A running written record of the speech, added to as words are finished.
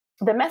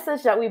the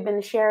message that we've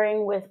been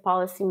sharing with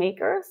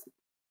policymakers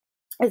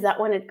is that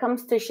when it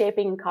comes to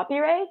shaping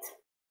copyright,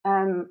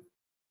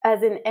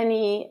 as in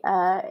any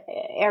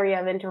area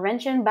of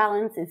intervention,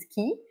 balance is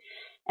key.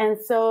 And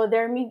so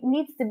there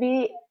needs to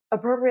be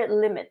appropriate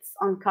limits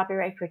on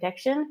copyright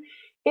protection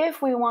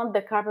if we want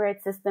the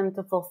copyright system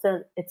to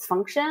fulfill its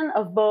function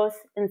of both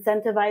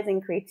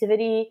incentivizing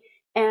creativity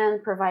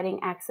and providing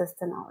access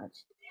to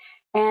knowledge.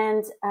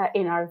 And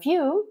in our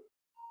view,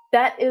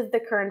 that is the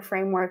current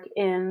framework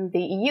in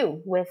the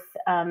EU with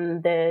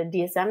the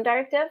DSM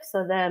directive,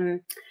 so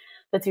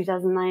the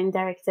 2009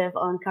 directive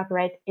on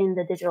copyright in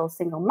the digital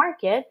single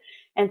market,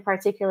 and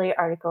particularly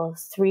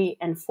Articles 3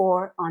 and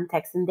 4 on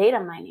text and data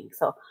mining.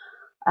 So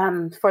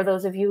for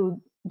those of you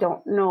who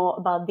don't know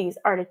about these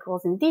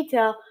articles in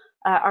detail,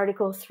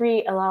 Article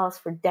 3 allows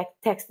for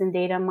text and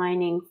data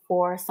mining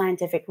for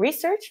scientific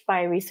research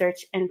by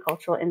research and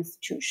cultural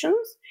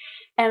institutions.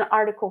 And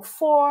Article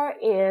 4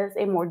 is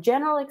a more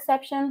general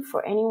exception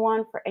for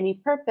anyone, for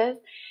any purpose,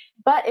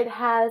 but it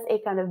has a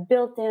kind of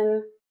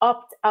built-in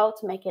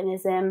opt-out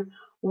mechanism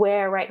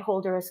where right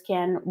holders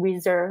can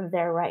reserve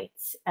their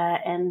rights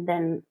and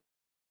then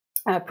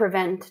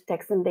prevent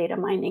text and data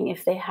mining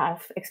if they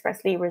have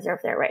expressly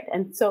reserved their right.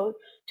 And so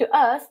to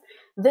us,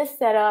 this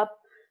setup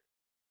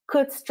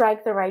could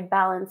strike the right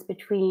balance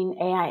between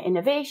AI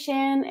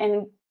innovation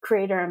and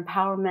creator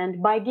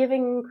empowerment by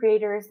giving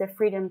creators the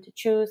freedom to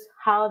choose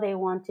how they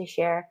want to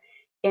share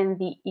in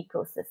the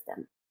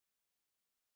ecosystem.